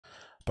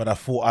but I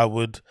thought I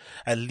would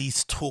at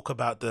least talk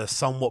about the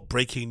somewhat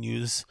breaking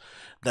news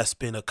that's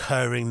been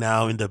occurring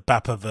now in the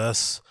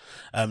Bappaverse,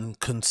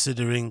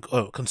 concerning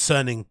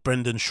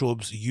Brendan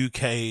Schaub's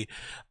UK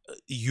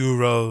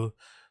Euro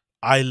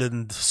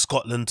Ireland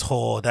Scotland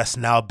tour that's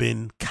now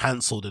been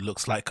cancelled. It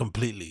looks like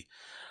completely.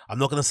 I'm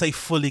not going to say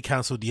fully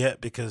cancelled yet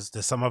because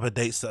there's some other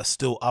dates that are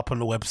still up on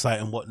the website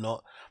and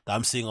whatnot that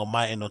I'm seeing on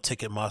my end on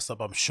Ticketmaster.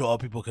 I'm sure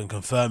people can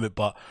confirm it,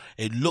 but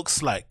it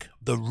looks like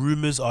the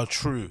rumors are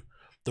true.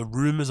 The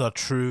rumors are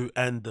true,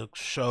 and the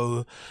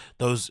show,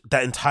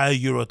 that entire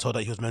Euro tour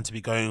that he was meant to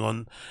be going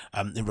on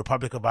in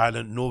Republic of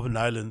Ireland, Northern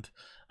Ireland,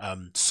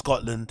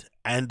 Scotland,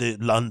 and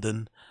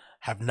London,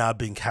 have now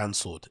been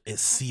cancelled. It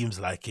seems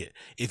like it.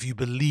 If you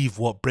believe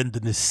what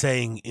Brendan is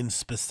saying in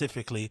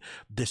specifically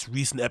this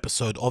recent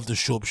episode of the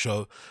SCHAUB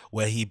show,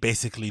 where he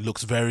basically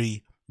looks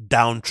very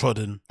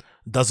downtrodden,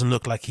 doesn't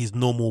look like his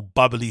normal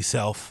bubbly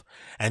self,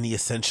 and he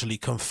essentially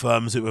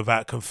confirms it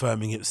without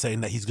confirming it,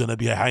 saying that he's going to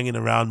be hanging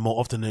around more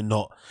often than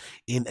not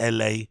in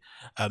LA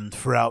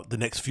throughout the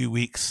next few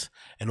weeks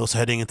and also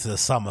heading into the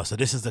summer. So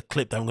this is the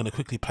clip that I'm going to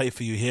quickly play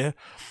for you here,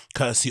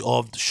 courtesy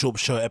of the SCHAUB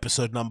show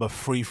episode number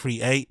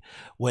 338,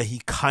 where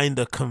he kind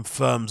of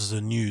confirms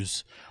the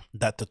news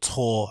that the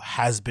tour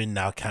has been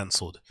now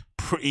cancelled.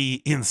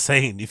 Pretty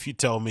insane, if you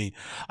tell me.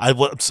 I'm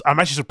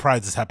actually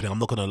surprised it's happening. I'm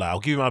not gonna lie. I'll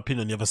give you my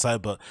opinion on the other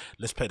side, but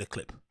let's play the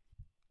clip.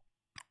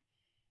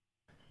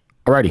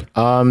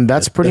 Alrighty,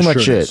 that's pretty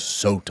much it.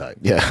 So tight.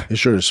 Yeah, his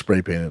shirt is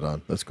spray painted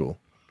on. That's cool.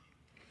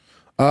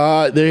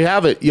 There you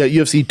have it. Yeah,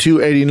 UFC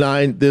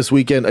 289 this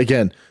weekend.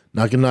 Again,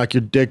 not gonna knock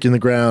your dick in the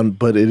ground,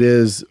 but it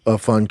is a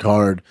fun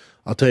card.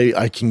 I'll tell you,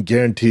 I can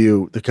guarantee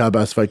you the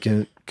Cowboys fight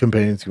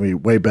campaign is gonna be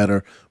way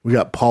better. We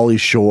got Pauly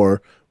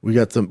Shore. We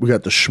got the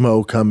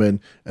Schmo coming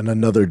and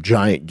another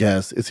giant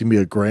guest. It's gonna be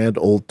a grand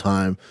old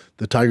time.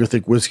 The Tiger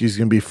Thick whiskey is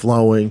gonna be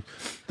flowing.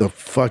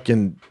 It's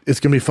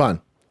gonna be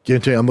fun.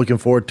 Guarantee you, I'm looking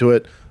forward to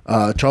it.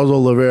 Charles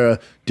Oliveira,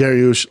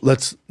 Dariush.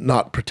 Let's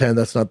not pretend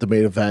that's not the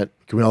main event.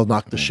 Can we all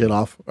knock the shit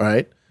off? All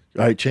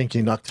right, Chen, can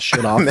you knock the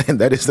shit off? Man,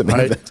 that is the main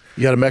event.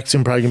 You got a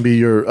Mexican probably gonna be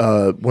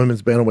your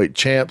women's bantamweight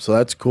champ, so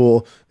that's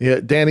cool. Yeah,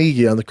 Dan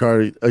Ige on the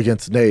card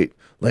against Nate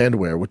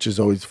Landwehr, which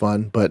is always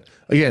fun. But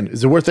again,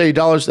 is it worth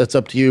 $80? That's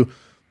up to you.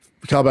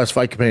 The Cowboys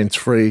Fight Campaign is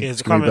free.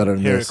 It's going to be better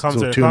than this.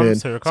 So tune in,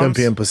 7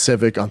 p.m.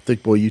 Pacific on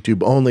Thick Boy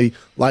YouTube only.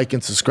 Like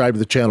and subscribe to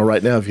the channel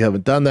right now if you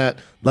haven't done that.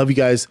 Love you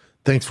guys.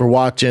 Thanks for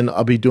watching.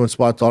 I'll be doing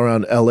spots all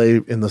around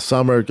LA in the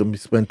summer. Going to be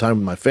spending time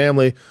with my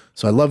family.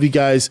 So I love you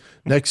guys.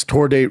 Next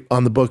tour date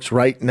on the books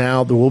right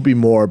now. There will be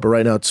more, but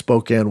right now it's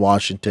Spokane,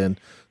 Washington.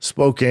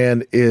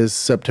 Spokane is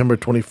September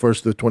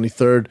 21st to the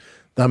 23rd.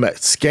 I'm at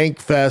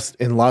Skankfest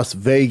in Las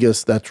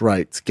Vegas. That's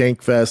right.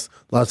 Skankfest,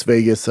 Las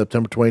Vegas,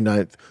 September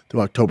 29th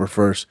through October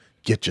 1st.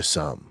 Get you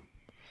some.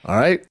 All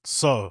right?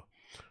 So,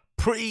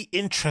 pretty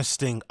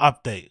interesting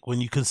update when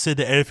you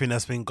consider everything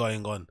that's been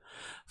going on.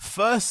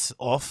 First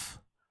off,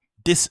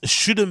 this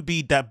shouldn't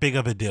be that big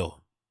of a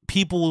deal.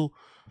 People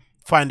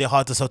find it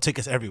hard to sell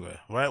tickets everywhere,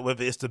 right?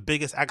 Whether it's the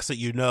biggest acts that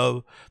you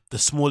know, the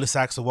smallest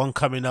acts, the one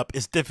coming up,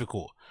 it's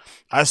difficult.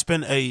 I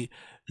spent a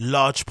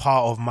large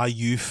part of my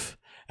youth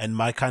and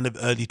my kind of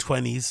early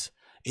 20s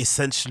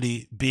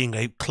essentially being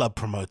a club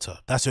promoter.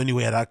 That's the only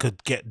way that I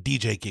could get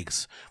DJ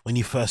gigs. When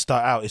you first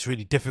start out, it's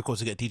really difficult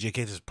to get DJ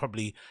gigs. It's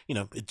probably,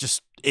 it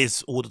just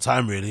is all the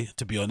time, really,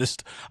 to be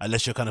honest,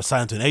 unless you're kind of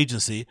signed to an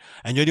agency.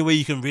 And the only way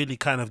you can really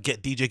kind of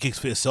get DJ gigs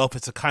for yourself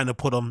is to kind of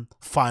put on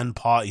fine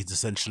parties,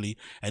 essentially,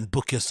 and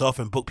book yourself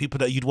and book people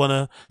that you'd want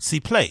to see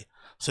play.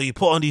 So you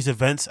put on these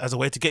events as a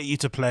way to get you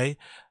to play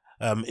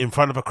in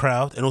front of a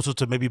crowd, and also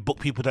to maybe book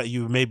people that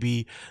you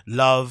maybe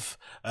love,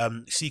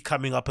 see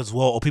coming up as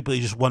well, or people that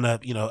you just want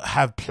to,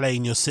 have play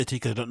in your city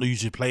because they don't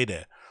usually play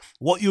there.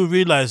 What you'll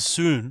realize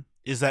soon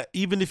is that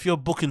even if you're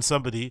booking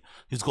somebody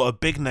who's got a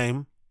big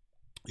name,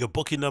 you're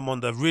booking them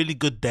on the really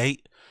good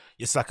date,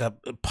 it's like a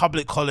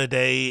public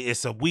holiday,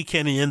 it's a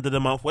weekend at the end of the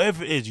month,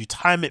 whatever it is, you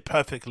time it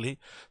perfectly.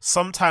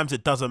 Sometimes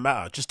it doesn't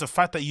matter. Just the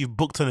fact that you've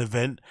booked an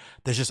event,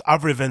 there's just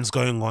other events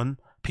going on.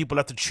 People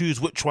have to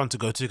choose which one to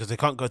go to because they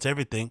can't go to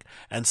everything.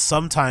 And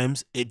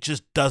sometimes it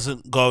just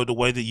doesn't go the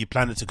way that you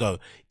plan it to go,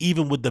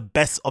 even with the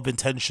best of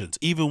intentions,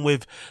 even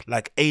with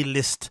like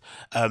A-list,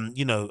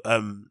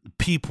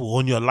 people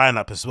on your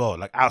lineup as well,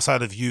 like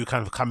outside of you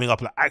kind of coming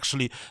up, like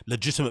actually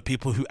legitimate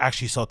people who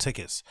actually sell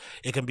tickets.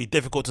 It can be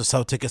difficult to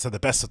sell tickets at the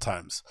best of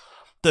times.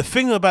 The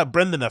thing about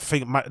Brendan, I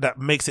think, that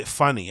makes it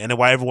funny and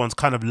why everyone's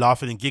kind of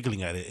laughing and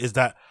giggling at it is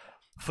that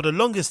for the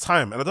longest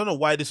time, and I don't know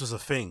why this was a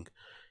thing,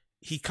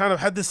 he kind of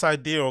had this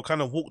idea or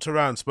kind of walked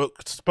around,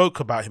 spoke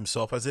about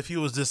himself as if he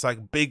was this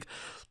like big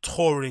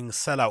touring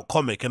sellout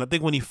comic. And I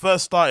think when he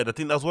first started, I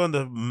think that was one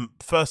of the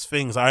first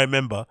things I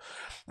remember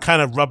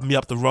kind of rubbed me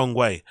up the wrong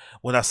way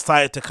when I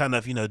started to kind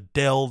of,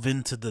 delve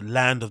into the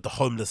land of the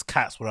homeless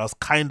cats, where I was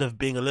kind of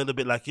being a little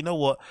bit like, you know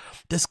what,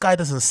 this guy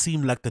doesn't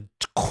seem like the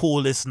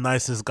coolest,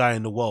 nicest guy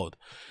in the world.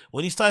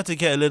 When he started to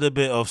get a little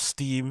bit of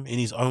steam in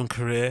his own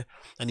career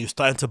and he was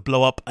starting to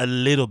blow up a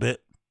little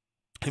bit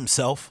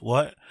himself,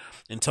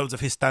 in terms of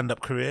his stand-up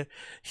career,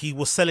 he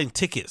was selling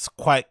tickets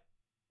quite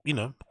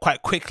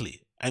quite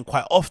quickly and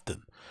quite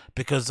often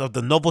because of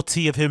the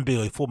novelty of him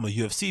being a former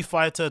UFC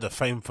fighter, the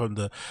fame from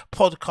the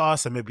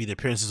podcast, and maybe the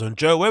appearances on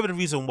Joe. Whatever the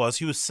reason was,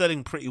 he was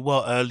selling pretty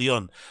well early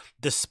on,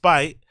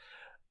 despite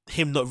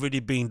him not really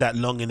being that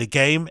long in the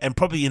game, and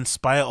probably in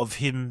spite of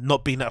him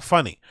not being that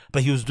funny,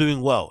 but he was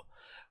doing well.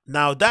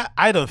 Now, that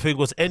I don't think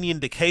was any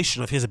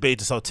indication of his ability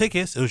to sell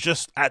tickets. It was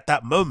just at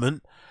that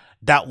moment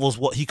that was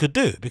what he could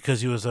do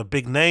because he was a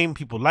big name.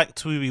 People liked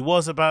who he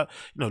was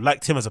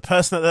liked him as a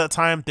person at that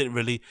time. He didn't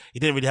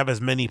really have as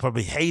many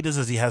probably haters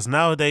as he has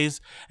nowadays,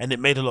 and it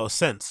made a lot of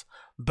sense.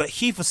 But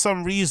he, for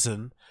some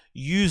reason,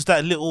 used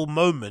that little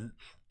moment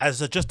as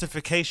a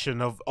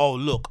justification of, oh,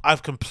 look,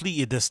 I've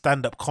completed this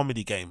stand-up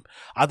comedy game.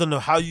 I don't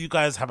know how you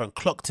guys haven't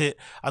clocked it.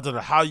 I don't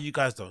know how you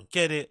guys don't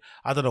get it.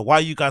 I don't know why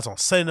you guys aren't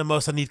saying the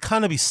most. And he'd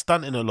kind of be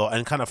stunting a lot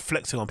and kind of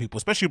flexing on people,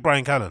 especially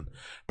Brian Callen.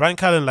 Brian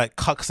Callen like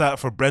cucks out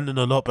for Brendan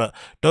a lot, but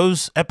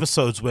those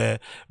episodes where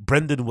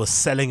Brendan was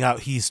selling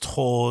out his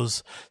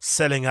tours,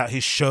 selling out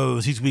his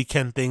shows, his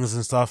weekend things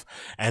and stuff,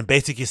 and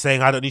basically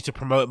saying, I don't need to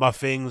promote my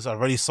things, I've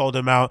already sold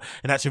them out,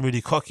 and acting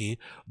really cocky,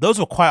 those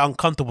were quite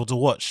uncomfortable to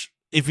watch.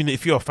 Even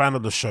if you're a fan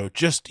of the show,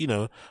 just,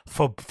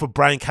 for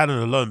Brian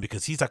Callen alone,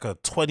 because he's like a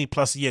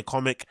 20+ year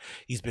comic.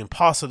 He's been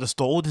past at the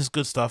store, all this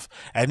good stuff.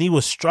 And he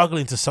was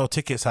struggling to sell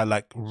tickets at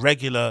like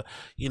regular,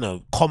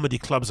 comedy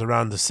clubs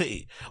around the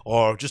city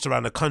or just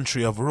around the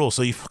country overall.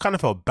 So you kind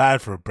of felt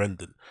bad for Brian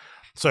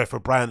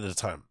at the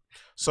time.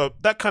 So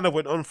that kind of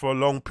went on for a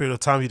long period of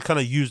time. He'd kind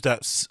of used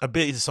that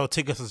ability to sell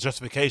tickets as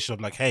justification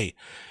of like, hey,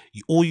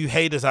 all you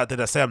haters out there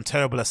that say I'm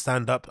terrible at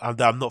stand-up,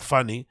 that I'm not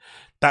funny,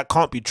 that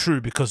can't be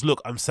true because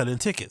look, I'm selling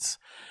tickets.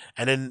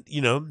 And then,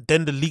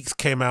 then the leaks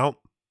came out,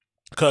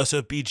 courtesy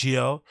of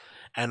BGL.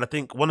 And I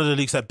think one of the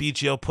leaks that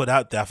BGL put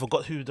out there, I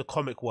forgot who the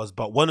comic was,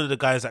 but one of the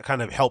guys that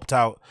kind of helped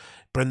out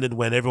Brendan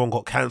when everyone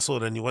got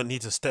cancelled and he went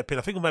need to step in.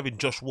 I think it might be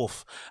Josh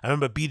Wolf. I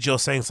remember BGL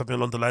saying something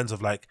along the lines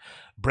of like,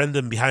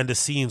 Brendan behind the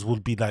scenes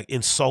would be like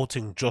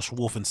insulting Josh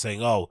Wolf and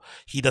saying, oh,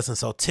 he doesn't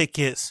sell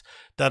tickets,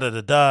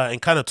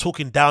 and kind of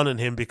talking down on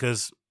him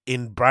because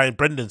in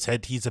Brendan's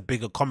head, he's a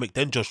bigger comic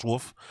than Josh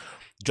Wolf.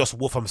 Josh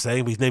Wolf, I'm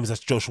saying, but his name is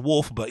Josh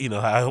Wolf, but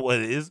what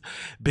it is,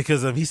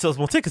 because he sells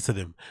more tickets than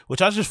him,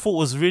 which I just thought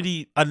was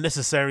really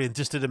unnecessary and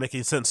just didn't make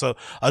any sense. So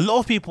a lot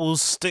of people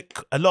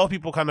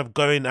kind of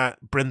going at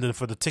Brendan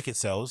for the ticket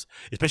sales,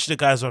 especially the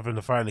guys over in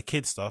the Fire and the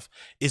Kids stuff,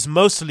 is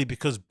mostly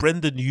because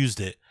Brendan used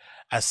it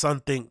as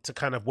something to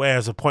kind of wear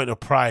as a point of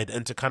pride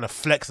and to kind of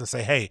flex and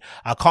say, hey,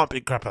 I can't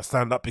be crap at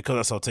stand up because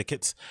I sell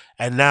tickets.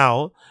 And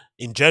now,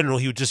 in general,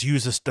 he would just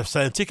use the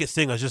selling tickets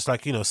thing as just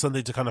like,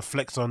 something to kind of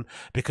flex on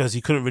because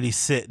he couldn't really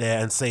sit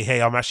there and say,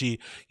 hey, I'm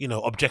actually,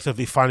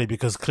 objectively funny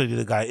because clearly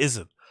the guy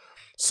isn't.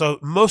 So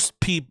most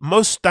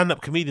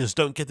stand-up comedians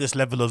don't get this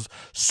level of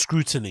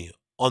scrutiny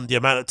on the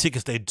amount of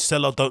tickets they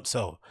sell or don't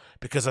sell,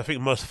 because I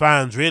think most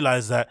fans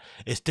realize that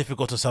it's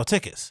difficult to sell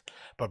tickets.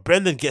 But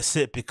Brendan gets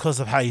it because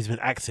of how he's been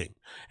acting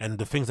and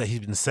the things that he's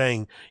been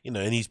saying,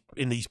 in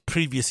these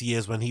previous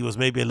years when he was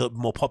maybe a little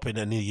more popular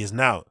than he is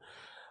now.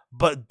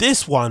 But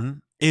this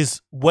one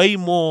is way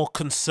more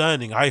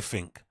concerning, I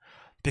think,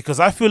 because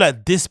I feel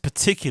like this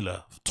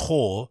particular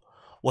tour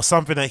was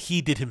something that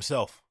he did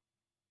himself.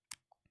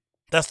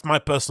 That's my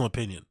personal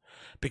opinion,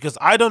 because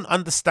I don't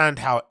understand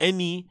how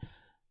any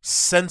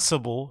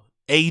sensible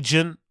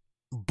agent,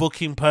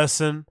 booking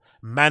person,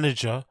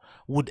 manager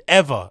would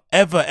ever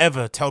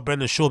tell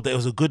Brendan Schaub that it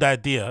was a good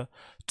idea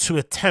to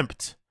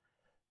attempt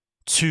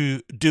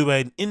to do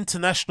an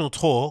international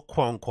tour,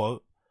 quote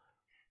unquote,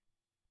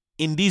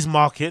 in these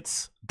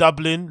markets,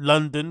 Dublin,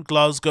 London,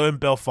 Glasgow, and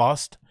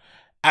Belfast,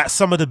 at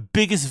some of the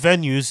biggest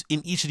venues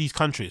in each of these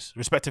countries,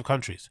 respective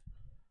countries.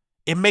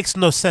 It makes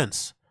no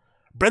sense.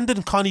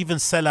 Brendan can't even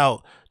sell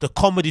out the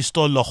Comedy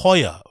Store La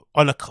Jolla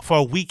for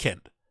a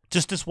weekend.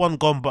 Just this one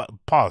gone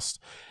past.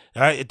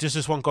 Right? Just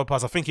this one gone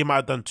past. I think he might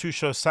have done 2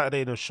 shows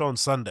Saturday and a show on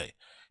Sunday.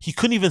 He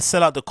couldn't even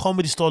sell out the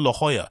Comedy Store La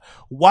Jolla.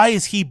 Why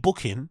is he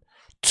booking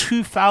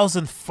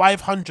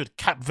 2,500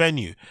 cap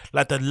venue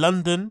like the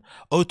London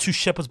O2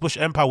 Shepherd's Bush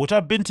Empire, which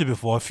I've been to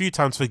before a few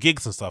times for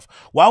gigs and stuff?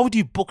 Why would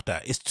you book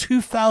that? It's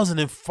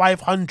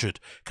 2,500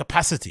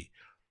 capacity.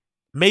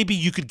 Maybe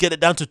you could get it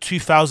down to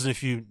 2,000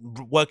 if you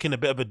work in a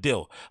bit of a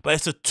deal, but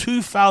it's a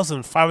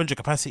 2,500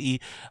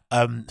 capacity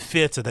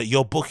theatre that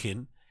you're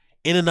booking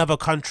in another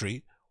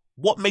country.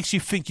 What makes you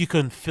think you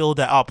can fill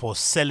that up or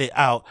sell it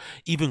out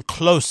even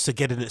close to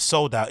getting it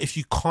sold out if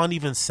you can't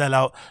even sell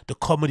out the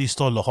Comedy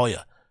Store La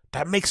Jolla?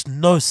 That makes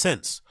no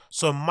sense.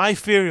 So my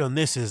theory on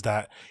this is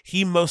that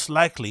he most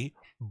likely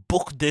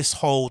booked this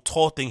whole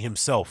tour thing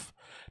himself.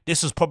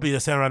 This was probably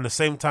around the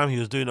same time he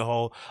was doing the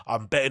whole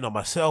I'm betting on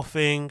myself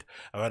thing.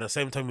 Around the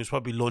same time he was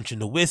probably launching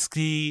the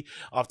whiskey.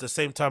 After the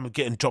same time of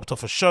getting dropped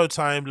off of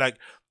Showtime. Like,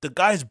 the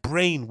guy's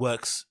brain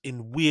works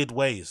in weird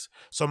ways.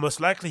 So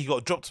most likely he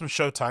got dropped from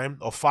Showtime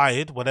or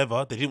fired,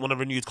 whatever. They didn't want to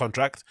renew his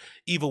contract.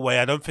 Either way,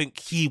 I don't think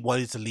he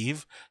wanted to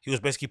leave. He was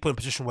basically put in a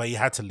position where he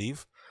had to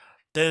leave.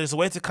 There's a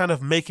way to kind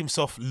of make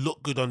himself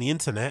look good on the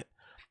internet.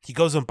 He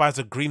goes and buys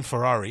a green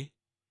Ferrari.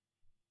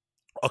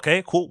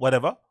 Okay, cool,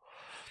 whatever.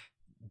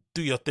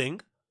 do your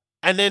thing.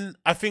 And then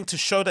I think to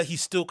show that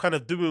he's still kind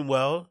of doing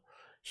well,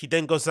 he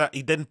then goes out,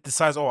 he then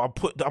decides, oh, I'm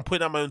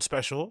putting out my own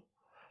special,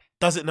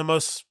 does it in the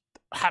most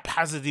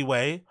haphazardy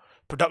way.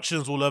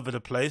 Production's all over the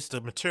place.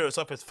 The material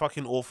itself is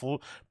fucking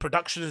awful.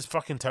 Production is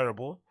fucking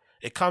terrible.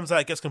 It comes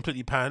out, it gets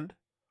completely panned.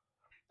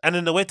 And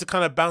in the way to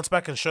kind of bounce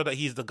back and show that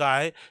he's the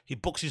guy, he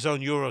books his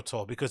own Euro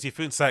tour because he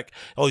thinks like,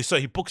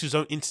 he books his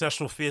own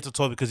international theatre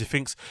tour because he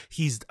thinks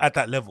he's at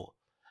that level.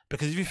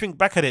 Because if you think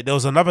back at it, there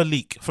was another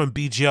leak from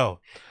BGL.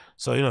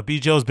 So,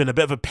 BGL has been a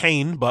bit of a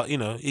pain, but,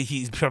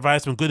 he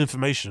provides some good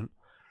information.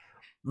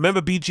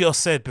 Remember BGL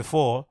said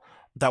before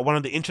that one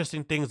of the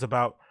interesting things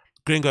about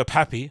Gringo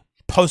Pappy,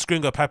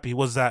 post-Gringo Pappy,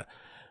 was that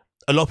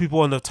a lot of people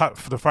on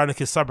for the Friday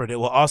Kids subreddit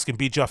were asking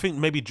BGL, I think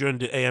maybe during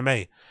the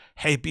AMA,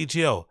 hey,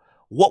 BGL,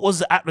 what was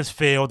the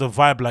atmosphere or the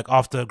vibe like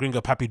after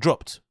Gringo Pappy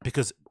dropped?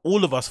 Because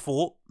all of us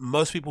thought,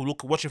 most people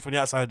watching from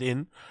the outside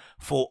in,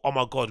 thought, oh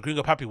my God,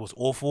 Gringo Pappy was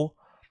awful,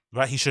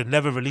 right? He should have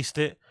never released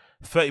it.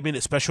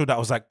 30-minute special that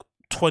was like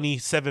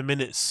 27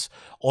 minutes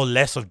or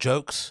less of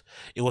jokes.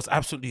 It was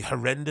absolutely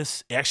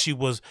horrendous. It actually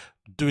was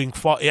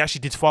it actually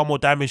did far more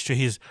damage to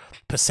his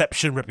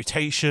perception,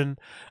 reputation,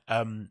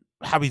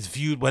 how he's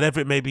viewed,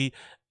 whatever it may be,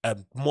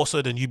 more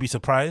so than You'd Be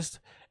Surprised.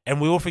 And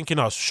we were thinking,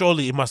 oh,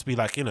 surely it must be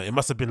like, it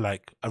must have been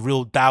like a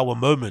real dour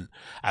moment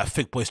at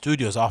Thick Boy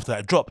Studios after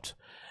that dropped.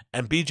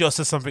 And BGL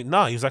said something,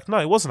 he was like, no,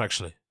 it wasn't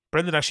actually.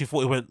 Brendan actually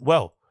thought it went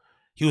well.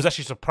 He was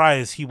actually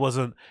surprised he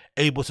wasn't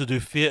able to do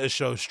theatre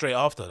shows straight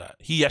after that.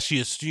 He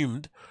actually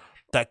assumed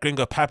that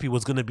Gringo Pappy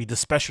was going to be the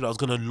special that was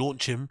going to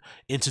launch him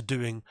into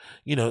doing,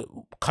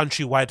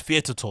 countrywide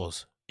theatre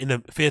tours,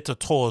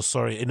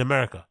 in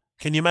America.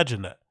 Can you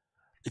imagine that?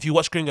 If you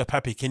watch Gringo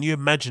Pappy, can you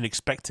imagine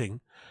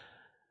expecting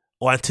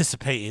or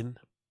anticipating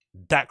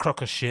that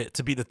crock of shit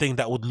to be the thing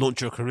that would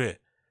launch your career?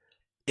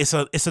 It's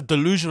a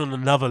delusion on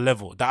another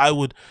level that I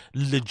would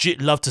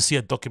legit love to see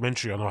a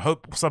documentary on. I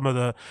hope some of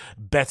the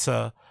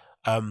better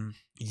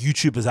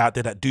YouTubers out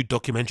there that do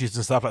documentaries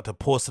and stuff like the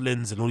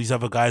Porcelains and all these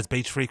other guys,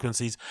 Beige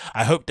Frequencies,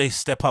 I hope they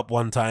step up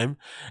one time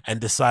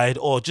and decide,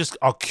 or just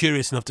are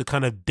curious enough to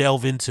kind of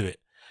delve into it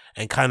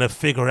and kind of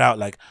figure out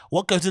like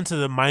what goes into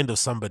the mind of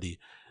somebody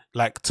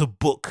like to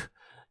book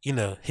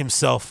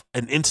himself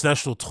an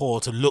international tour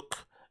to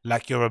look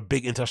like you're a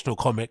big international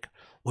comic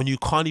when you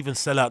can't even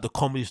sell out the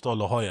Comedy Store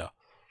La Jolla.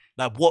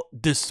 Like what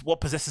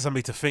possesses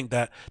somebody to think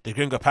that the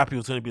Gringo Pappy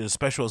was going to be the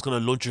special, was going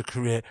to launch your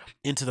career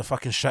into the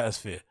fucking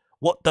stratosphere?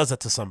 What does that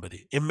to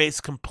somebody? It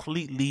makes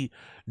completely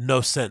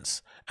no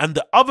sense. And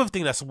the other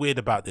thing that's weird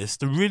about this,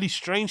 the really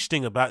strange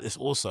thing about this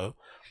also,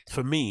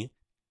 for me,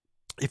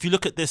 if you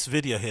look at this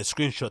video here,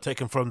 screenshot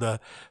taken from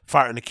the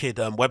Fire and the Kid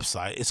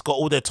website, it's got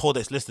all their tour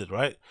dates listed,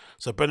 right?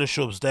 So Brendan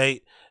Schaub's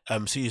date,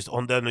 he's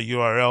on there in the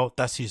URL,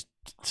 that's his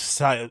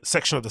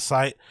section of the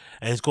site,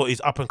 and he's got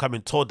his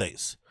up-and-coming tour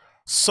dates.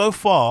 So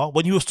far,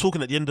 when he was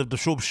talking at the end of the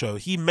Schaub show,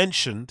 he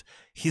mentioned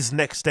his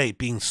next date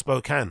being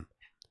Spokane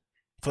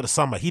for the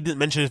summer. He didn't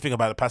mention anything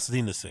about the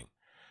Pasadena thing.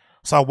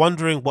 So I'm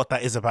wondering what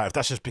that is about. If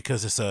that's just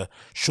because it's a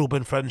Schaub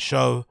and Friends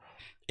show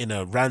in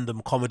a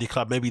random comedy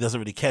club, maybe he doesn't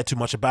really care too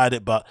much about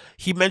it, but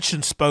he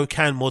mentioned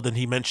Spokane more than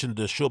he mentioned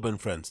the Schaub and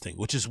Friends thing,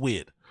 which is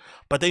weird.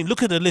 But then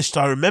look at the list,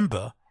 I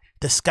remember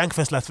the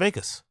Skankfest Las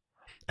Vegas.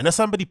 And as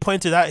somebody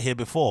pointed out here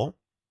before,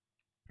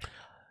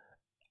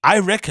 I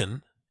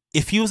reckon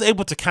if he was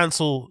able to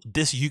cancel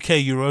this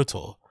UK Euro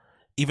tour,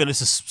 even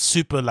if it's a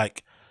super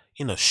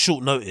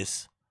short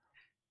notice,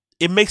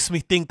 it makes me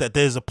think that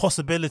there's a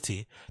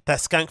possibility that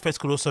Skankfest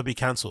could also be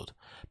cancelled,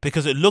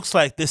 because it looks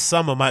like this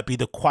summer might be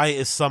the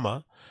quietest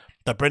summer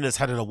that Brendan's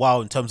had in a while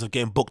in terms of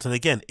getting booked. And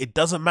again, it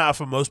doesn't matter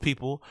for most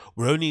people.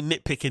 We're only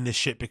nitpicking this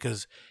shit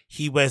because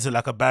he wears it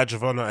like a badge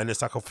of honor and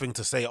it's like a thing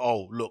to say,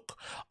 oh, look,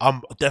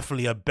 I'm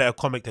definitely a better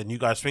comic than you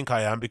guys think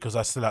I am because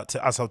I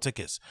sell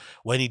tickets.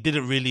 When it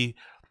didn't really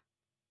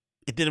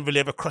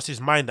ever cross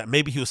his mind that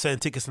maybe he was selling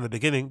tickets in the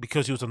beginning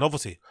because he was a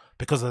novelty,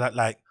 because of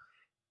that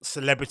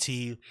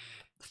celebrity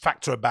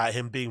factor about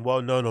him being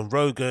well known on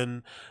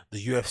Rogan,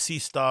 the UFC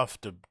stuff,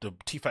 the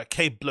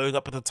T-Fat-K blowing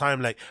up at the time.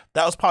 Like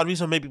that was part of the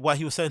reason maybe why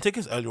he was selling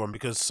tickets earlier on,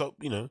 because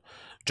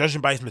judging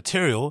by his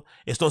material,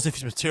 it's not as if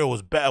his material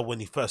was better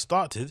when he first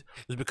started.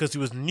 It's because he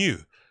was new.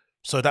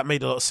 So that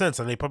made a lot of sense,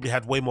 and they probably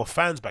had way more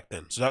fans back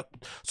then. So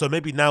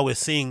maybe now we're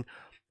seeing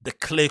the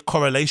clear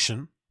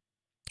correlation,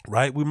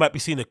 right? We might be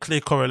seeing a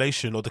clear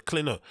correlation, or the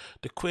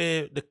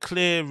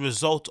clear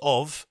result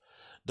of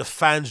the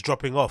fans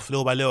dropping off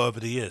little by little over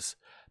the years.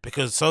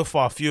 Because so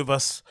far, a few of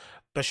us,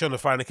 especially on the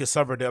Fire and the Kid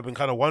subreddit, have been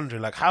kind of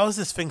wondering, like, how is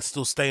this thing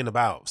still staying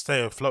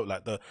afloat?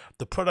 Like, the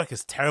product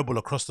is terrible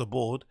across the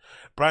board.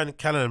 Brian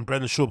Callen and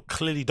Brendan Schaub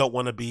clearly don't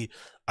want to be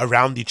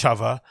around each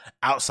other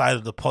outside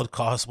of the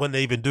podcast. When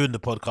they're even doing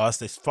the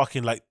podcast, it's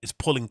fucking it's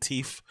pulling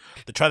teeth.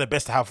 They're trying their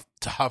best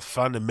to have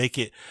fun and make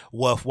it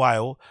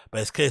worthwhile,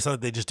 but it's clear something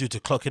they just do to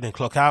clock in and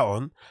clock out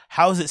on.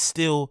 How is it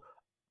still,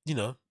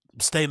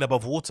 staying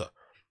above water?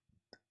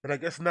 But I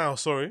guess now,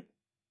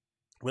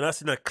 we're not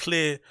seeing a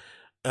clear,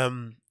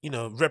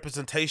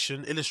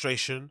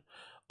 illustration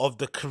of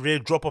the career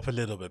drop off a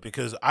little bit,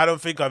 because I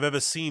don't think I've ever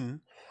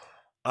seen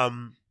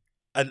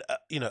and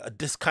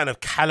this kind of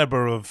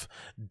caliber of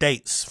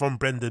dates from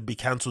Brendan be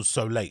cancelled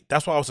so late.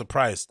 That's why I was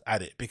surprised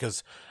at it,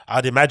 because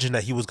I'd imagine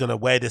that he was gonna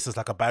wear this as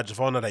like a badge of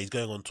honor, that he's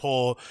going on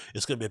tour.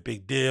 It's gonna be a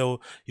big deal.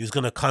 He was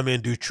gonna come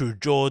in, do True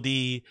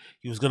Geordie.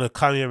 He was gonna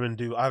come here and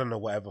do, I don't know,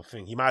 whatever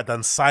thing. He might have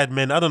done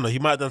Sidemen. I don't know. He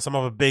might have done some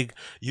other big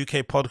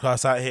UK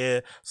podcasts out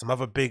here, some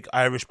other big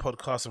Irish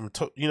podcasts,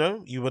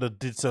 and you would have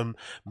did some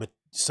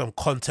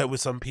content with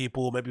some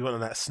people. Maybe went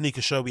on that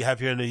sneaker show we have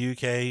here in the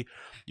UK.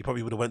 You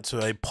probably would have went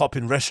to a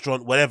popping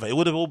restaurant, whatever. It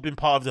would have all been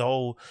part of the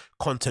whole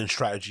content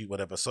strategy,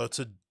 whatever. So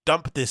to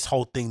dump this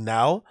whole thing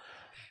now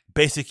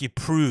basically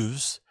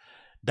proves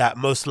that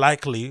most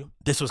likely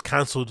this was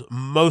cancelled,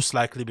 most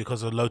likely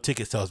because of low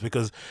ticket sales.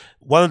 Because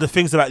one of the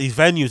things about these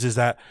venues is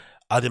that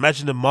I'd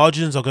imagine the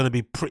margins are going to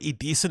be pretty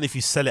decent if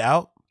you sell it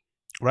out,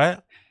 right?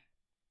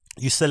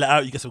 You sell it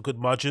out, you get some good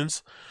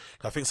margins.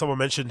 I think someone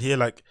mentioned here,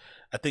 like,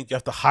 I think you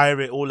have to hire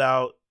it all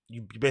out.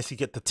 You basically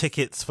get the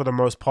tickets for the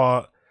most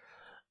part.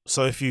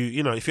 So if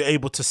if you're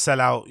able to sell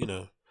out,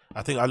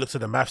 I think I looked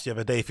at the maths the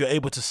other day. If you're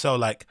able to sell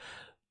like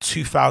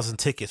 2,000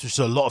 tickets, which is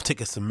a lot of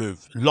tickets to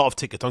move, a lot of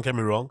tickets, don't get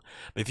me wrong.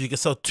 But if you can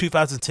sell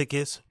 2,000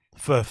 tickets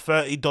for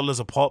 $30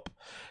 a pop,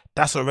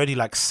 that's already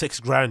like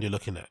 $6,000 you're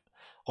looking at.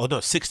 Or no,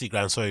 60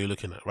 grand, sorry, you're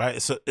looking at, right?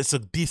 It's a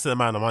decent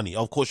amount of money.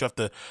 Of course, you have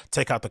to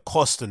take out the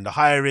cost and the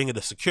hiring and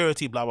the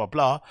security, blah, blah,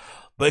 blah.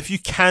 But if you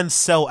can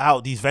sell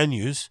out these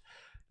venues,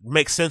 it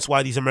makes sense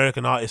why these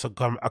American artists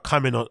are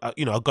coming on,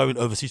 are going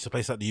overseas to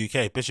places like the UK,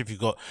 especially if you've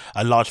got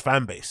a large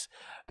fan base.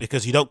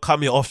 Because you don't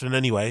come here often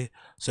anyway.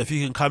 So if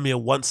you can come here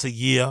once a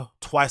year,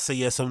 twice a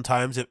year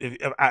sometimes, if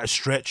at a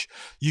stretch,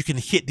 you can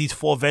hit these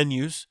 4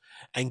 venues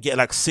and get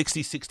like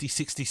 60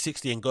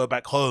 and go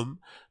back home,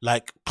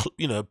 like,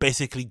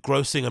 basically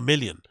grossing $1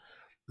 million.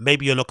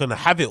 Maybe you're not going to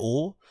have it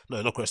all.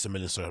 No, not grossing $1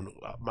 million, sorry.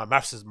 My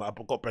maths is, I've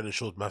got Brendan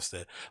Shaw's maths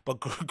there. But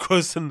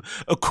grossing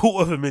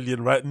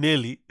 $250,000, right?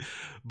 Nearly.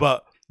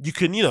 But you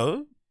can,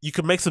 you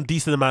can make some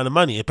decent amount of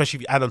money, especially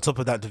if you add on top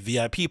of that the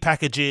VIP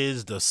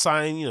packages, the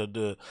sign,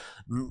 the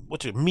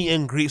meet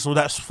and greets, all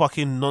that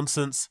fucking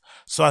nonsense.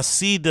 So I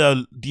see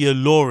the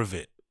allure of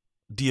it.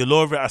 The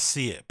allure of it, I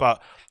see it.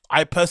 But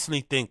I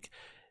personally think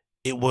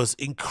it was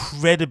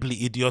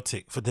incredibly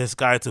idiotic for this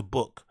guy to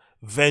book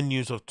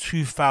venues of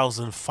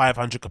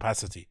 2,500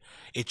 capacity.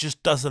 It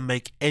just doesn't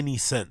make any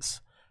sense.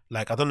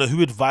 Like, I don't know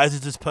who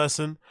advises this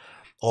person,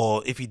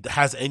 or if he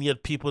has any other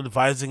people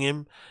advising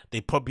him.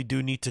 They probably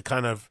do need to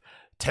kind of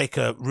take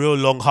a real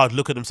long, hard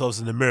look at themselves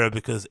in the mirror,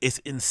 because it's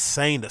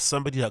insane that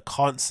somebody that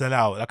can't sell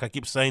out, like I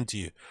keep saying to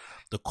you,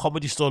 the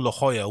Comedy Store La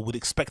Jolla would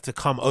expect to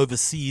come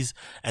overseas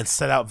and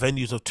sell out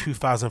venues of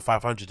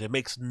 2,500. It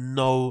makes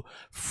no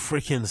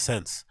freaking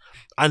sense.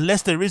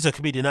 Unless there is a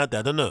comedian out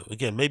there, I don't know.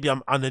 Again, maybe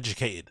I'm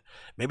uneducated.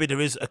 Maybe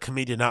there is a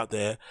comedian out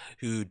there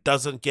who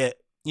doesn't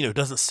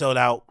sell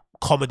out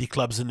comedy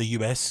clubs in the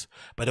US,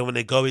 but then when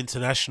they go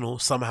international,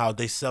 somehow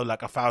they sell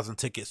like 1,000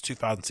 tickets,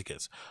 2,000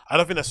 tickets. I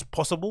don't think that's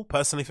possible,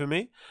 personally, for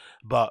me,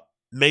 but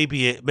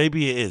maybe it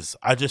is.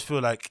 I just feel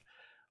like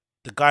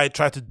the guy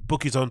tried to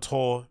book his own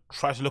tour,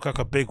 tried to look like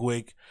a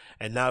bigwig,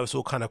 and now it's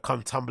all kind of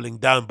come tumbling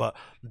down. But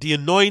the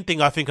annoying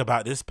thing I think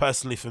about this,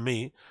 personally for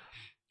me,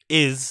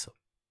 is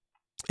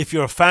if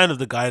you're a fan of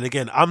the guy, and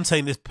again, I'm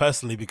saying this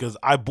personally because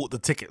I bought the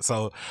ticket,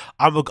 so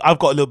I've been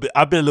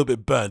a little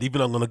bit burned. Even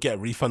though I'm gonna get a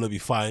refund, it'll be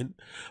fine.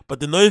 But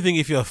the annoying thing,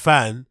 if you're a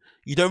fan,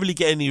 you don't really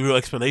get any real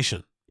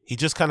explanation. He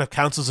just kind of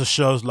cancels the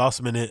shows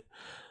last minute.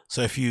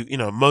 So if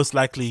most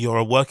likely you're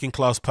a working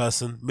class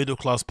person, middle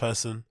class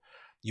person,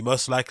 you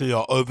most likely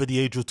are over the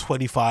age of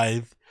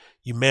 25.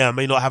 You may or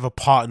may not have a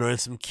partner and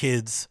some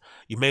kids.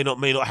 You may not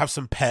have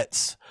some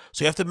pets.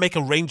 So you have to make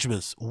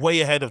arrangements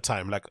way ahead of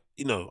time. Like,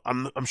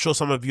 I'm sure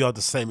some of you are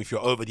the same if you're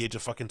over the age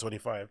of fucking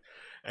 25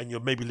 and you're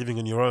maybe living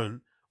on your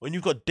own. When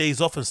you've got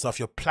days off and stuff,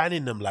 you're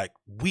planning them like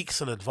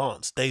weeks in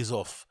advance, days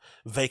off.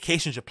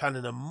 Vacations, you're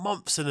planning them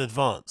months in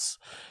advance.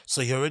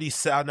 So you're already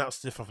setting out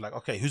stuff of like,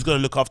 okay, who's going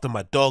to look after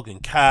my dog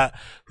and cat?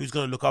 Who's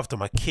going to look after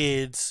my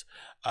kids?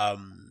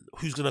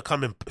 Who's gonna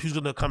come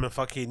and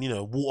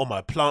fucking water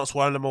my plants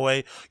while I'm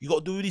away? You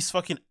got to do these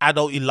fucking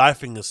adulty life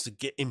things to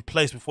get in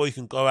place before you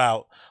can go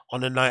out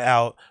on a night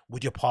out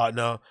with your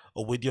partner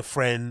or with your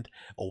friend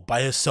or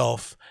by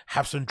yourself,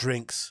 have some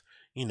drinks,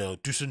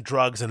 do some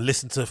drugs and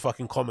listen to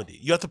fucking comedy.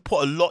 You have to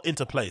put a lot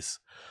into place.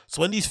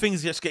 So when these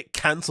things just get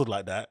cancelled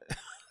like that,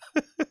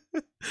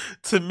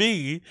 to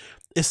me,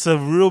 it's a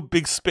real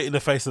big spit in the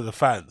face of the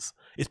fans,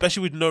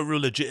 especially with no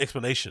real legit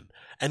explanation.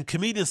 And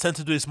comedians tend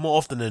to do this more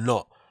often than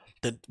not,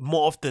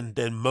 more often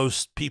than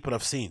most people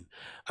I've seen.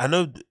 I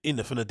know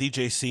from the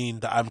DJ scene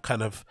that I'm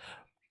kind of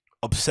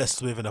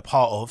obsessed with and a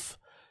part of,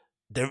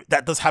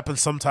 that does happen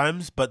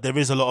sometimes, but there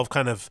is a lot of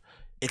kind of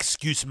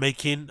excuse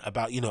making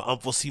about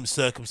unforeseen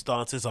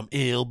circumstances, I'm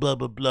ill, blah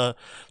blah blah.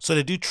 So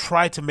they do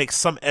try to make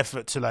some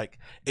effort to like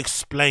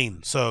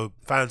explain, so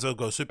fans don't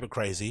go super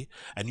crazy,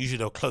 and usually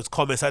they'll close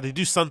comments how they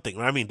do something,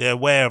 right? I mean, they're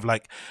aware of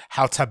like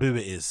how taboo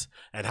it is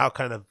and how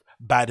kind of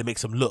bad it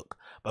makes them look.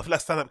 But I feel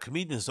like stand-up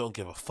comedians don't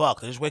give a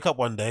fuck. They just wake up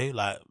one day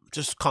like,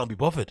 just can't be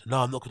bothered. No,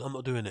 I'm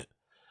not doing it.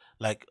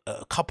 like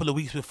a couple of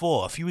weeks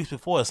before, a few weeks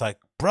before. It's like,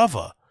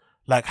 brother,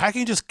 like, how can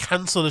you just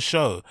cancel the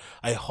show,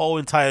 a whole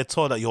entire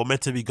tour that you're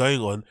meant to be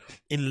going on,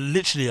 in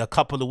literally a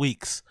couple of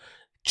weeks,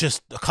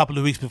 just a couple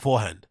of weeks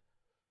beforehand?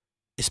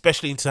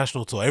 Especially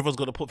international tour, everyone's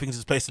got to put things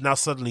in place, and now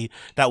suddenly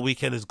that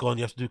weekend is gone.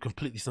 You have to do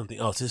completely something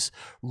else. It's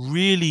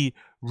really,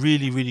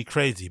 really, really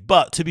crazy.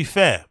 But to be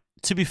fair,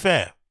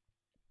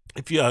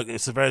 if you,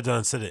 Severe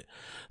Design said it.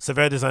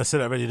 Severe Design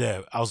said it already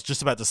there. I was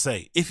just about to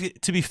say,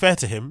 to be fair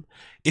to him,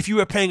 if you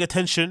were paying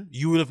attention,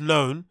 you would have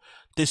known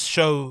this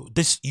show,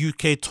 this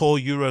UK tour,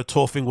 Euro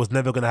tour thing was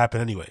never going to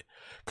happen anyway,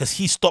 because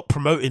he stopped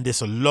promoting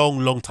this a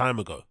long time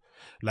ago.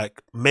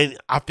 Like,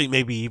 I think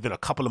maybe even a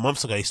couple of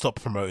months ago, he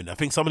stopped promoting. I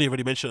think somebody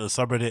already mentioned it on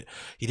subreddit.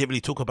 He didn't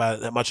really talk about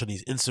it that much on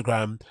his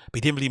Instagram, but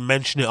he didn't really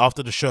mention it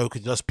after the show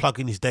because he just plugged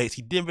in his dates.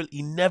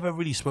 He never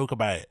really spoke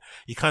about it.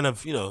 He kind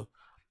of,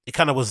 it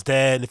kind of was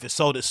there, and if it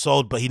sold, it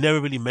sold, but he never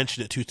really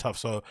mentioned it too tough.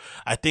 So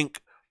I think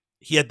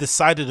he had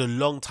decided a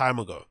long time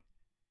ago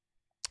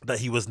that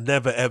he was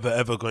never,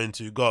 ever going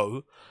to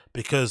go,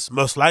 because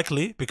most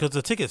likely because of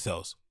the ticket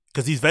sales.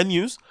 Because these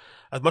venues,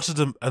 as much as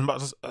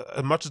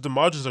the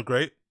margins are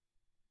great,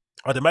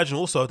 I'd imagine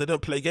also they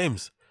don't play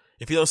games.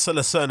 If you don't sell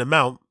a certain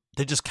amount,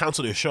 they just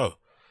cancel your show.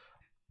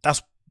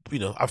 That's,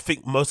 I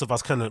think most of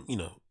us kind of,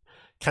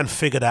 can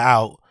figure that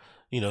out.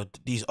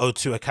 These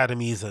O2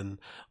 academies and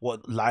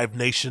what Live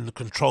Nation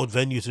controlled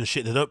venues and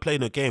shit, they don't play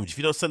no games. If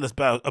you don't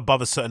sell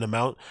above a certain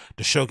amount,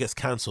 the show gets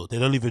cancelled. They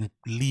don't even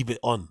leave it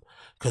on,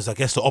 because I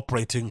guess the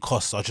operating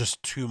costs are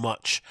just too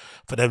much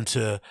for them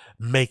to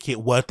make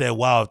it worth their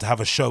while to have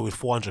a show with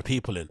 400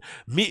 people in.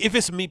 If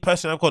it's me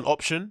personally, I've got an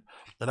option.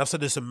 And I've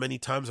said this many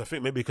times, I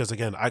think maybe because,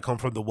 again, I come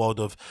from the world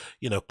of,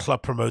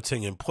 club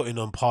promoting and putting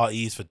on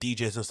parties for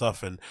DJs and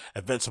stuff, and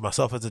events for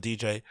myself as a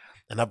DJ.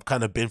 And I've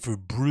kind of been through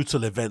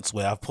brutal events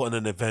where I've put on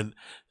an event,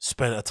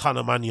 spent a ton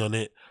of money on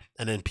it,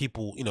 and then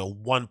people,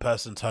 one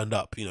person turned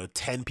up,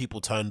 10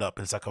 people turned up,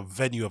 and it's like a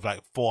venue of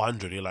like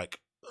 400. You're like,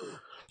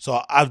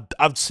 so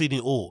I've seen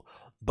it all.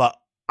 But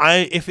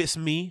if it's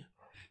me,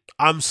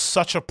 I'm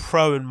such a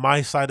pro in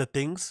my side of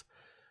things.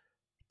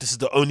 This is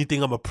the only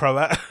thing I'm a pro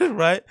at,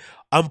 right?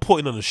 I'm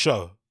putting on a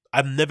show.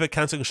 I'm never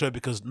canceling a show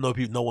because no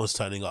one's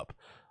turning up.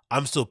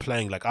 I'm still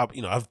playing. Like, I've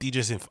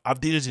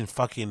DJs in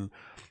fucking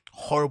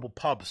horrible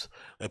pubs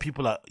where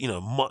people are,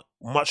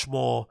 much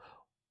more,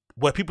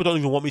 where people don't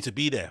even want me to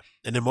be there,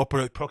 and they're more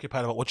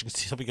preoccupied about watching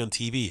something on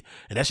TV,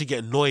 and actually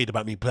get annoyed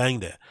about me playing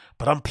there.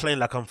 But I'm playing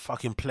like I'm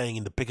fucking playing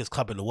in the biggest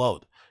club in the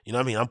world. You know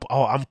what I mean?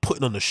 I'm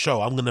putting on the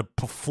show. I'm gonna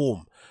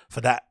perform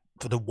for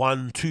the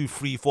 1, 2,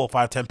 3, 4,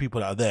 5, 10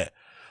 people that are there,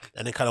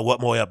 and then kind of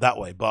work my way up that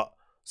way. But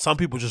some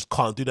people just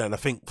can't do that, and I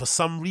think for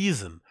some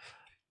reason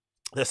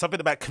there's something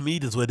about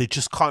comedians where they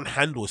just can't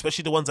handle,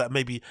 especially the ones that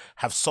maybe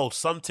have sold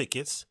some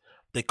tickets.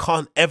 They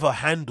can't ever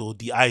handle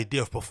the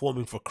idea of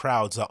performing for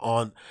crowds that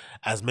aren't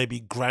as maybe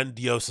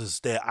grandiose as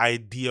their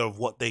idea of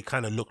what they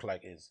kind of look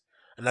like is.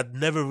 And I've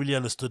never really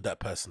understood that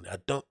personally. I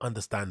don't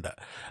understand that.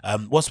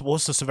 What's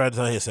the Severe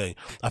Design here saying?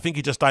 I think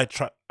he just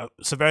started.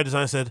 Severe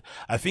Design said,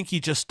 I think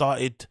he just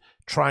started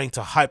trying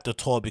to hype the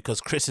tour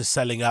because Chris is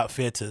selling out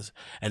theaters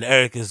and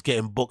Eric is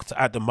getting booked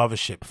at the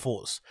mothership.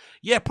 Thoughts?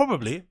 Yeah,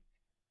 probably.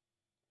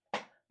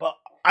 But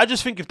I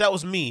just think if that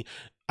was me,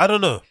 I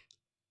don't know.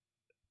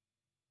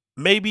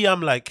 Maybe I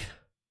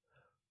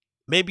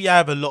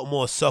have a lot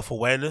more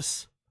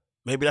self-awareness.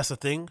 Maybe that's the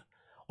thing.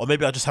 Or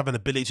maybe I just have an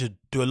ability to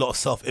do a lot of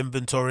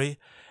self-inventory.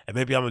 And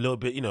maybe I'm a little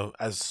bit,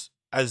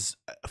 as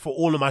for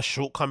all of my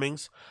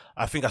shortcomings,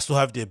 I think I still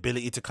have the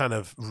ability to kind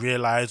of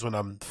realize when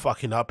I'm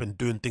fucking up and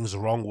doing things the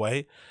wrong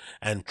way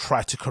and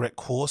try to correct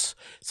course.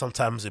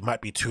 Sometimes it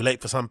might be too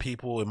late for some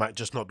people. It might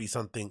just not be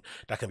something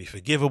that can be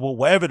forgivable,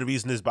 whatever the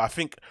reason is. But I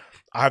think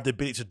I have the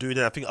ability to do it,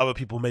 and I think other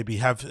people maybe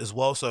have as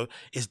well. So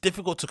it's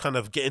difficult to kind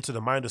of get into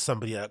the mind of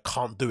somebody that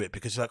can't do it,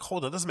 because you're like,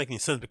 hold on, it doesn't make any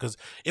sense. Because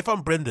if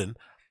I'm Brendan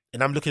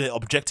and I'm looking at it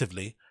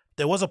objectively,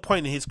 there was a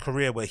point in his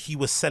career where he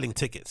was selling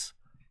tickets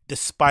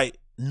despite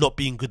not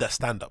being good at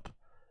stand-up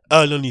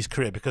early on in his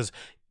career. Because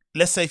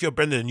let's say if you're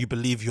Brendan and you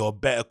believe you're a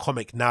better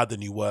comic now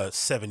than you were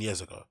 7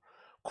 years ago,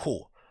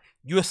 cool.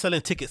 You were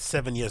selling tickets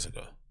 7 years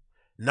ago.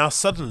 Now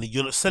suddenly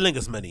you're not selling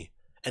as many,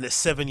 and it's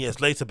 7 years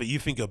later, but you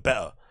think you're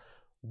better.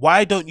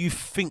 Why don't you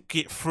think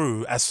it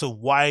through as to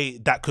why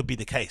that could be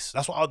the case?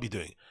 That's what I'll be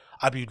doing.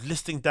 I'll be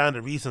listing down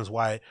the reasons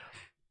why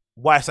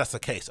that's the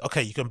case.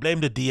 Okay, you can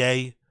blame the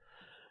DA,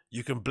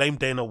 you can blame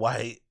Dana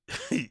White,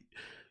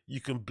 you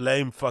can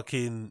blame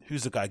fucking,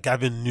 who's the guy,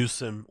 Gavin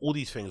Newsom, all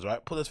these things,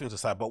 right? Put those things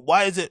aside. But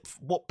why is it,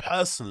 what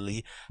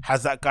personally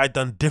has that guy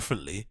done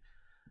differently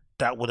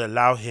that would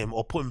allow him,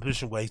 or put him in a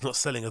position where he's not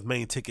selling as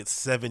many tickets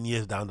 7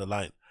 years down the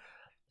line?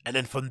 And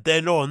then from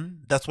then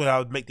on, that's where I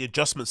would make the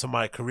adjustments in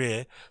my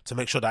career to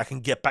make sure that I can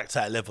get back to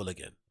that level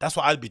again. That's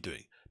what I'd be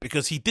doing.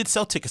 Because he did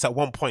sell tickets at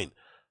one point.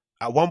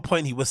 At one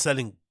point, he was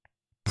selling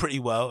pretty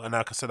well. And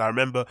like I said, I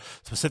remember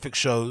specific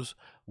shows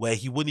where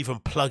he wouldn't even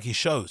plug his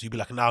shows. He'd be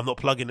like, "No, I'm not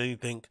plugging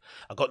anything.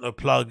 I got no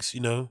plugs.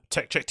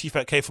 Check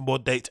TFAT for more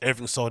dates.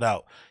 Everything's sold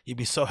out." He'd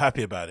be so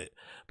happy about it.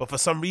 But for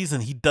some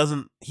reason, he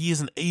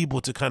isn't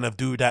able to kind of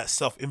do that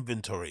self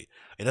inventory.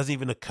 It doesn't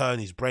even occur in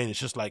his brain. It's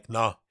just like,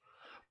 nah,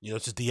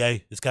 it's just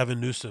DA, it's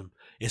Gavin Newsom,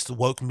 it's the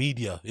woke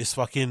media, it's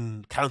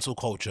fucking cancel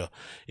culture,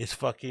 it's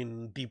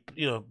fucking deep,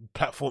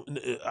 platform.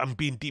 I'm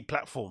being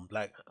deplatformed.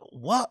 Like,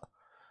 what?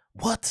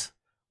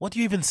 What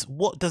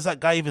does that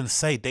guy even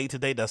say day to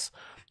day that's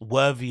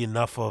worthy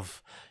enough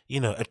of,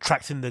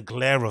 attracting the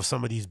glare of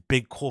some of these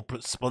big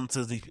corporate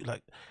sponsors? He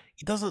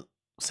doesn't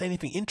say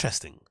anything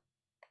interesting.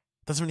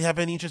 Doesn't really have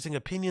any interesting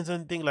opinions or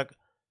anything. Like,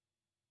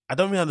 I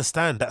don't really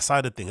understand that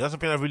side of things. That's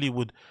something I really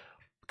would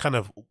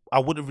I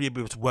wouldn't really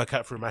be able to work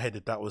out through my head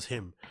if that was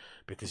him,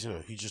 because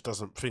he just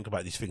doesn't think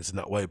about these things in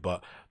that way.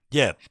 But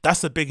yeah,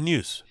 that's the big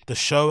news. The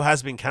show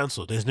has been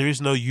cancelled. There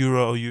is no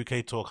Euro or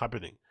UK talk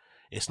happening.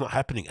 It's not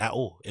happening at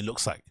all. It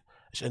looks like.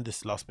 I should end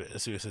this last bit.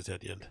 Let's see what it says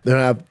at the end. They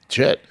don't have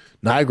shit.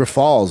 Niagara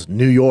Falls,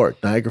 New York.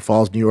 Niagara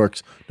Falls, New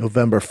York's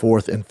November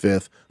 4th and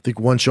 5th. I think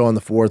one show on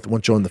the 4th,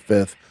 one show on the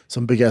 5th.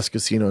 Some big ass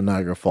casino in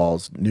Niagara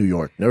Falls, New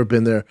York. Never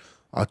been there.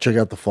 I'll check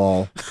out the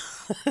fall.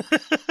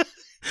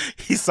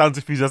 He sounds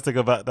enthusiastic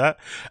about that.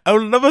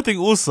 And another thing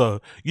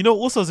also,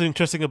 also is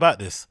interesting about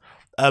this.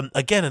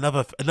 Again,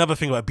 another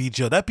thing about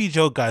BGO. That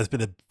BGO guy has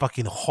been a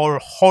fucking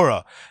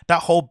horror.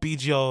 That whole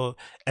BGO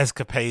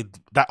escapade,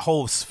 that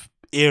whole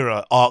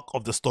era arc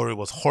of the story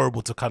was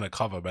horrible to kind of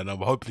cover, man. I'm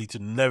hopefully to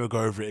never go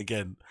over it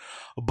again.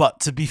 But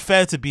to be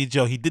fair to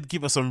BGO, he did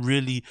give us some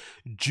really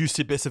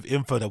juicy bits of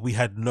info that we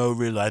had no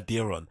real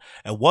idea on.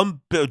 And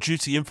one bit of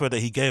juicy info that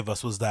he gave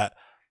us was that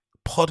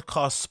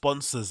podcast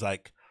sponsors,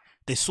 like,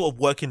 they sort of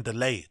work in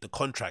delay, the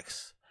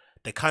contracts.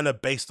 They're kind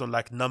of based on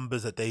like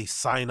numbers that they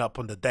sign up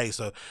on the day.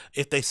 So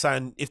if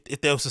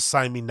they also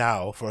sign me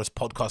now for a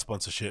podcast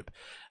sponsorship,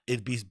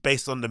 it'd be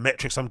based on the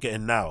metrics I'm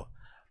getting now.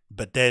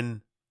 But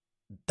then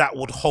that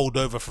would hold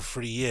over for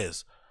 3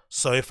 years.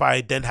 So if I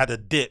then had a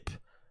dip,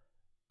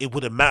 it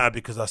wouldn't matter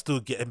because I'm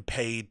still getting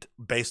paid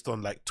based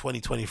on like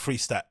 2023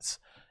 stats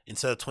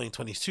instead of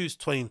 2022,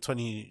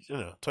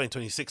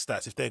 2026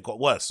 stats if they got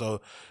worse.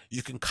 So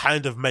you can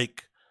kind of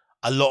make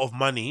a lot of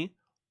money,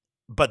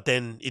 but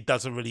then it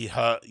doesn't really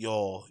hurt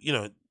your,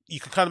 you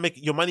can kind of make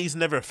your money is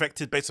never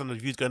affected based on the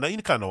views going down. You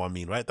kind of know what I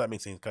mean, right? That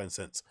makes any kind of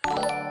sense.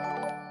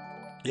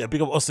 Yeah,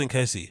 big up Austin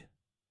Casey.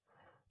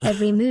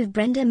 Every move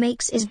Brenda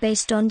makes is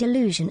based on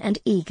delusion and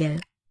ego.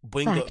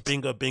 Bingo, Fact.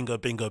 bingo, bingo,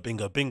 bingo,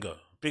 bingo, bingo.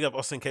 Big up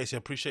Austin Casey. I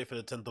appreciate for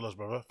the $10,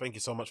 brother. Thank you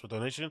so much for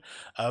donation.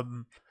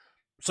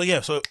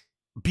 So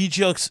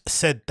BGO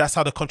said that's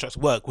how the contracts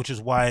work, which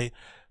is why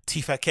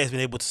TFAT has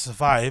been able to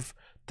survive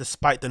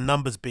despite the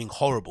numbers being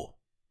horrible,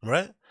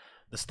 right?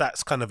 The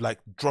stats kind of like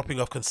dropping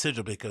off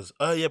considerably because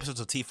early episodes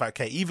of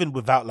T5K, even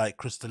without like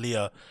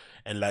Crystalia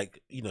and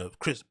like,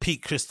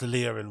 peak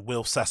Crystalia and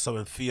Will Sasso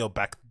and Theo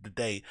back in the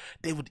day,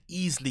 they would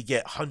easily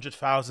get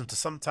 100,000 to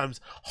sometimes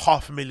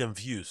 500,000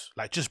 views,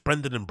 like just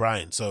Brendan and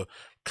Brian. So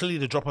clearly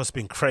the drop has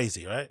been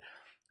crazy, right?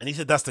 And he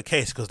said that's the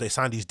case because they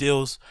signed these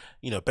deals,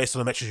 based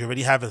on the metrics you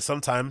already have. And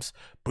sometimes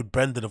with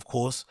Brendan, of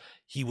course,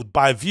 he would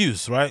buy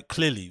views, right?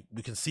 Clearly,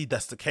 we can see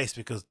that's the case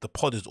because the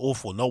pod is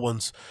awful. No one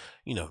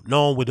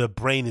with a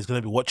brain is going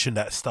to be watching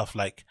that stuff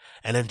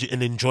and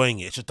enjoying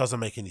it. It just doesn't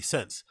make any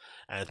sense.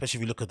 And especially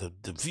if you look at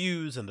the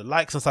views and the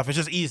likes and stuff, it's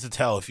just easy to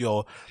tell if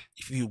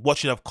you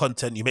watch enough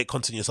content, you make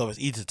content yourself, it's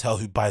easy to tell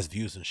who buys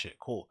views and shit.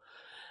 Cool.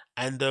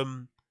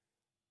 And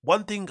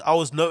one thing I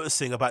was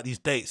noticing about these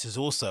dates is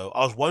also,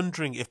 I was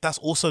wondering if that's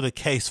also the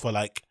case for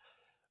like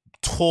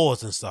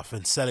tours and stuff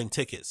and selling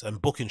tickets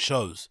and booking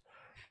shows.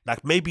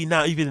 Like maybe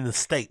now even in the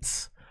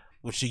States,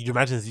 which you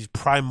imagine is his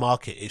prime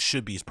market, it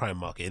should be his prime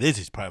market. It is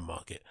his prime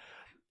market.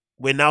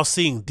 We're now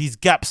seeing these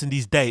gaps in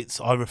these dates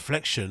are a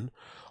reflection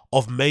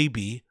of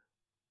maybe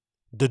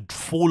the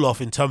fall off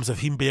in terms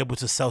of him being able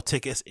to sell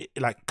tickets.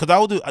 That's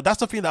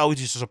the thing that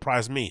always used to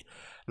surprise me.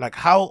 Like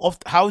how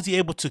is he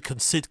able to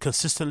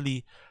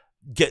consistently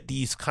get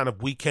these kind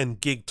of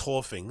weekend gig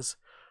tour things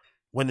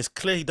when it's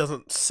clear he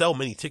doesn't sell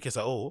many tickets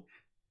at all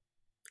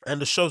and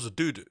the shows are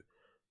doo-doo,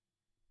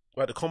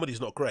 right? The comedy's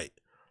not great.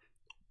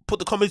 Put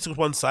the comedy to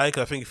one side,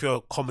 because I think if you're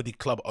a comedy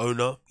club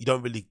owner, you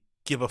don't really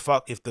give a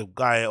fuck if the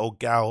guy or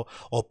gal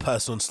or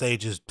person on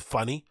stage is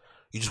funny.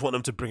 You just want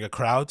them to bring a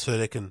crowd so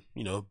they can,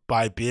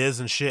 buy beers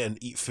and shit and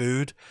eat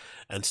food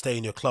and stay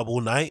in your club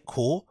all night.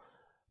 Cool.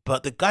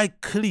 But the guy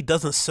clearly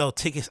doesn't sell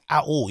tickets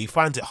at all. He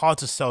finds it hard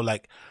to sell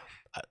like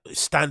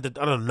standard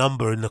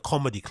number in the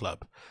comedy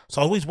club. So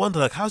I always wonder,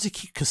 like, how does he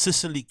keep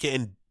consistently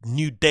getting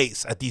new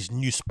dates at these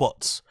new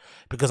spots?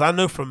 Because I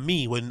know from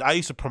me, when I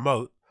used to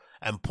promote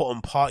and put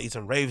on parties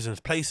and raves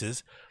and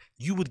places,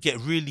 you would get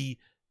really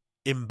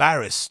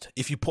embarrassed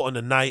if you put on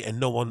a night and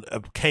no one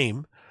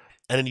came,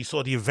 and then you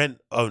saw the event,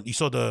 you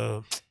saw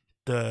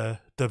the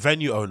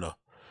venue owner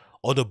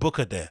or the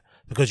booker there,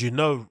 because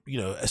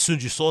as soon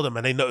as you saw them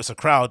and they notice a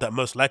crowd, that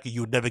most likely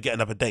you would never get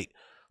another date.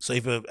 So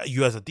either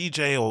you as a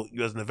DJ or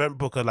you as an event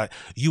booker, like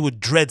you would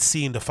dread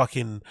seeing the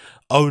fucking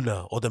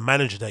owner or the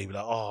manager there. You'd be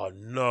like, oh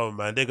no,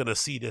 man, they're gonna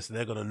see this and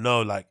they're gonna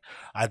know like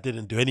I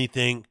didn't do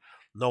anything,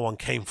 no one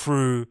came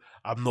through,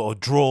 I'm not a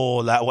draw,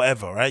 like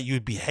whatever, right?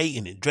 You'd be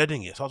hating it,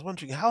 dreading it. So I was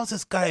wondering, how is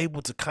this guy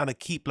able to kind of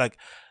keep like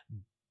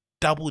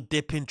double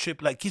dipping,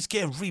 trip, like he's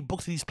getting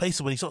rebooked to these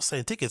places when he's not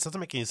selling tickets? Doesn't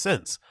make any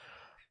sense.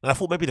 And I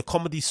thought maybe the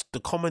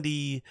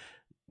comedy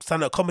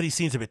stand-up comedy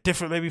scene's a bit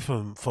different maybe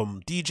from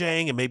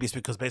DJing, and maybe it's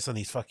because based on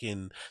his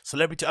fucking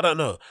celebrity, I don't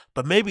know,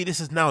 but maybe this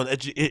is now an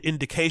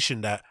indication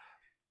that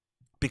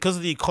because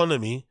of the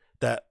economy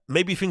that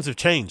maybe things have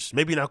changed.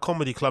 Maybe now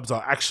comedy clubs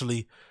are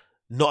actually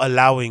not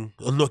allowing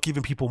or not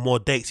giving people more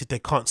dates if they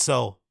can't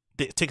sell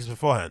tickets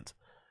beforehand.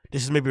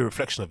 This is maybe a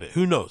reflection of it.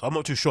 Who knows? I'm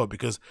not too sure,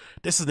 because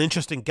this is an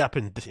interesting gap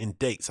in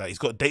dates. Like he's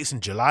got dates in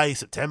July,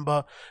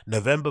 September,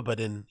 November, but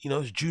then, you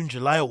know, it's June,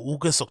 July, or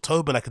August,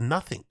 October, like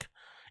nothing.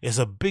 It's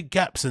a big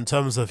gaps in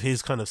terms of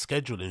his kind of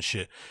schedule and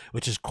shit,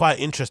 which is quite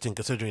interesting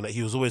considering that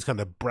he was always kind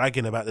of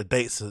bragging about the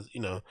dates,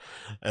 you know,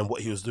 and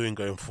what he was doing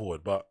going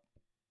forward. But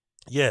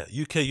yeah,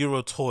 UK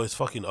Euro Tour is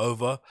fucking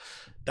over.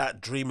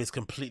 That dream is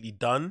completely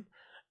done.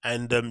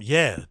 And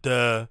yeah,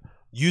 the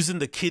using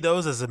the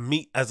kiddos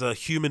as a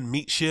human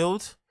meat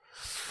shield.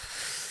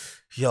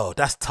 Yo,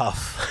 that's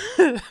tough.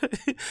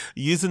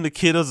 Using the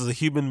kiddos as a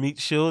human meat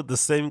shield, the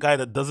same guy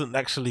that doesn't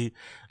actually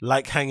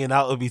like hanging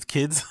out with his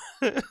kids.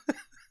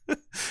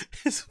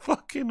 It's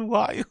fucking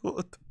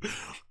wild.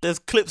 There's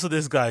clips of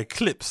this guy,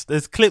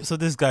 There's clips of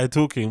this guy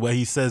talking where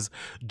he says,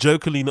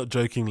 jokingly, not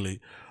jokingly,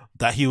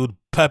 that he would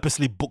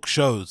purposely book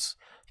shows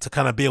to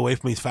kind of be away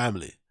from his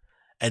family.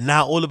 And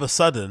now all of a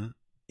sudden,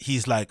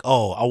 he's like,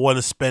 oh, I want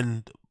to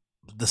spend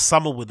the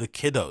summer with the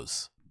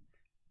kiddos.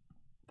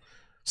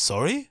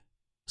 Sorry,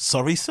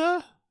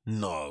 sir?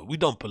 No, we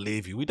don't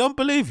believe you. We don't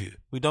believe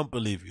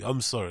you.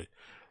 I'm sorry.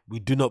 We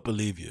do not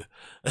believe you.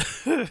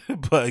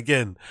 But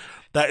again,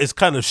 that is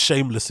kind of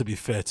shameless, to be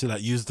fair, to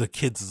like use the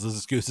kids as an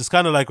excuse. It's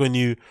kind of like when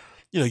you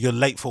know, you're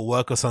late for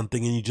work or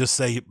something and you just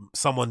say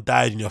someone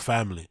died in your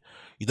family.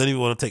 You don't even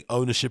want to take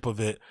ownership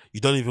of it. You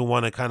don't even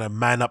want to kind of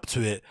man up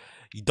to it.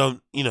 You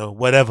don't, you know,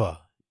 whatever.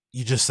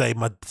 You just say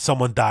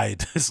someone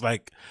died. It's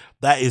like,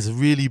 that is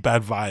really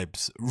bad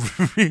vibes.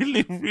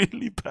 Really,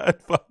 really bad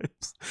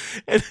vibes.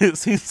 And it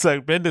seems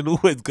like Brendan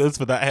always goes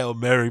for that Hail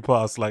Mary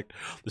pass. Like,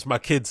 it's my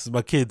kids.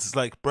 It's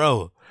like,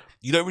 bro,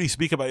 you don't really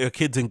speak about your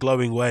kids in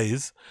glowing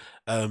ways.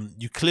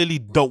 You clearly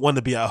don't want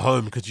to be at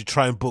home because you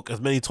try and book as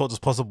many tours as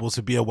possible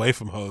to be away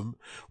from home.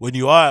 When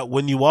you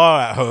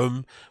are at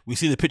home, we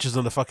see the pictures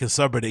on the fucking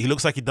subreddit. He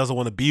looks like he doesn't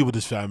want to be with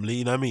his family.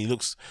 You know what I mean? He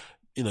looks,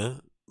 you know,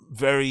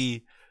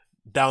 very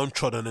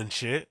downtrodden and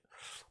shit,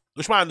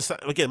 which might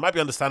be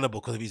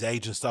understandable because of his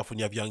age and stuff. When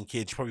you have young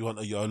kids, you probably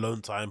want your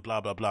alone time, blah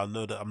blah blah. I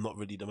know that I'm not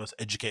really the most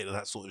educated on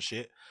that sort of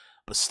shit,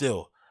 but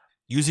still,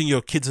 using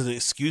your kids as an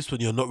excuse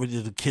when you're not really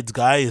the kids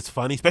guy is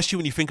funny, especially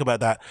when you think about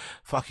that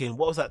fucking,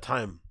 what was that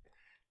time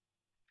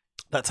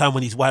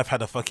when his wife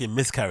had a fucking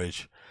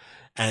miscarriage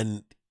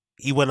and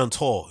he went on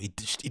tour. He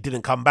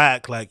didn't come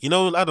back. Like, you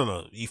know, I don't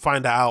know. You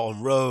find that out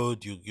on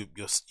road. You're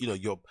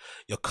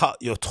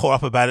tore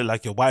up about it,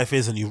 like your wife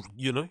is, and you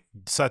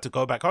decide to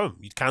go back home.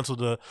 You cancel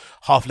the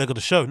half leg of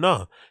the show.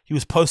 No, he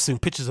was posting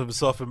pictures of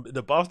himself in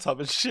the bathtub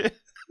and shit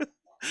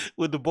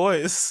with the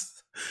boys.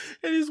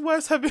 And his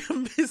wife's having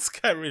a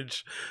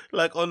miscarriage,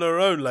 like on her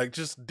own, like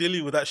just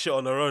dealing with that shit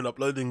on her own,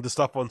 uploading the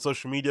stuff on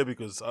social media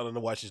because I don't know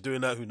why she's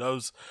doing that. Who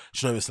knows?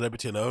 She's not a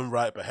celebrity in her own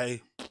right, but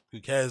hey, who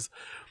cares?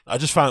 I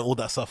just found all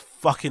that stuff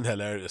fucking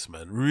hilarious,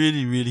 man.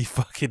 Really, really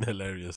fucking hilarious.